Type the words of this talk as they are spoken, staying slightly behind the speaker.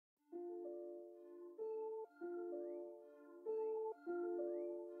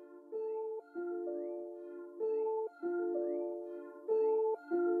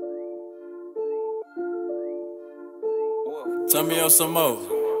Turn me up some more.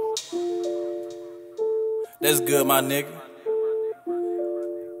 That's good, my nigga.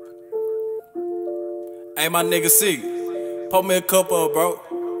 Hey, my nigga C, pour me a cup up, bro.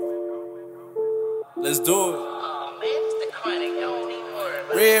 Let's do it.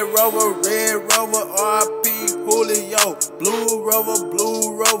 Red Rover, RIP Julio. Blue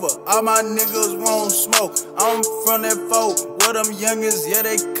Rover, all my niggas won't smoke. I'm from that folk, where them youngins, yeah,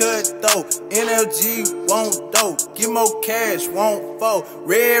 they cut though. NLG won't dope, get more cash, won't fold.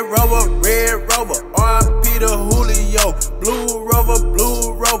 Red Rover, RIP to Julio. Blue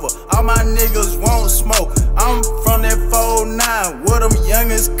Rover, all my niggas won't smoke. I'm from that 4-9, where them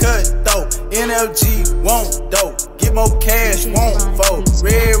youngins cut though. NLG won't dope, get more cash, won't fold.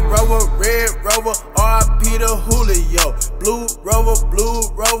 Red Rover, RIP to Julio. Blue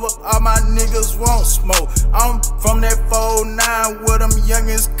Rover, all my niggas won't smoke. I'm from that 4-9, where them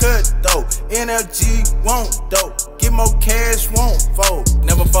youngins cut though. NLG won't dope, get more cash, won't fold.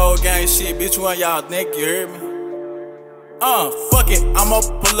 Never fold gang shit, bitch, you on y'all neck, you heard me? Fuck it, I'ma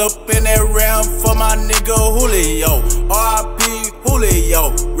pull up in that round for my nigga Julio. RIP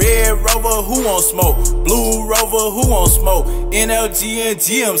Julio. Red Rover, who won't smoke? Blue Rover, who won't smoke? NLG and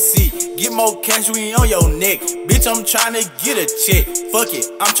GMC, get more cash, we on your neck. Bitch, I'm tryna get a check. Fuck it,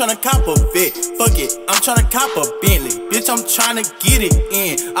 I'm tryna cop a vet. Fuck it, I'm tryna cop a Bentley. Bitch, I'm tryna get it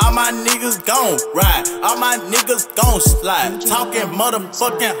in. All my niggas gon' ride, all my niggas gon' slide. Talking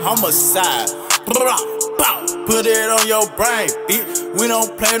motherfucking homicide. Put it on your brain, bitch. We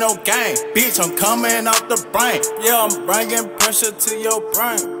don't play no game, bitch. I'm coming off the brain. Yeah, I'm bringing pressure to your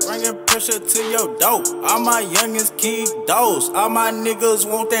brain, bringing pressure to your dope. All my youngins keep those. All my niggas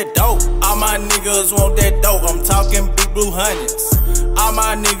want that dope. All my niggas want that dope. I'm talking big blue hundreds. All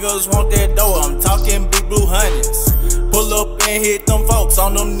my niggas want that dope. I'm talking big blue hundreds. Pull up and hit them folks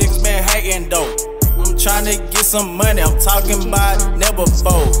on them niggas been hating dope. I'm trying to get some money. I'm talking about never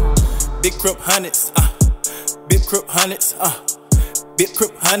fold. Big crip hundreds, big crip hundreds, big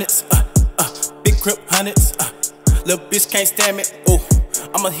crip hundreds, big crip hundreds, little bitch can't stand me, ooh,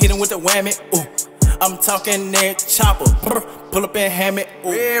 I'ma hit him with the whammy, ooh, I'm talking that chopper, pull up and ham it, ooh.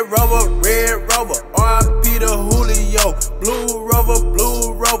 Red Rover, RIP to Julio. Blue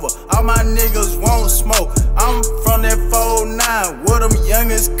Rover, all my niggas won't smoke. I'm from that 4-9, where them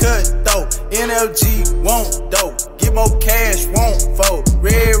youngins cut though. NLG won't dope, get more cash, won't fold.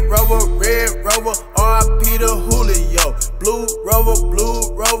 Red Rover, RIP to Julio. Blue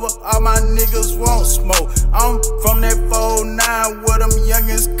Rover, all my niggas won't smoke. I'm from that 4-9, where them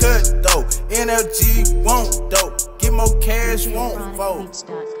youngins cut though. NLG won't dope, get more cash, won't fold.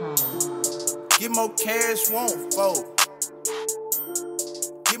 Get more cash, won't fold.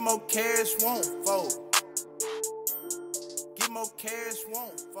 Get more cash, won't fold. Get more cash,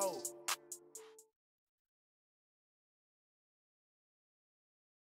 won't fold.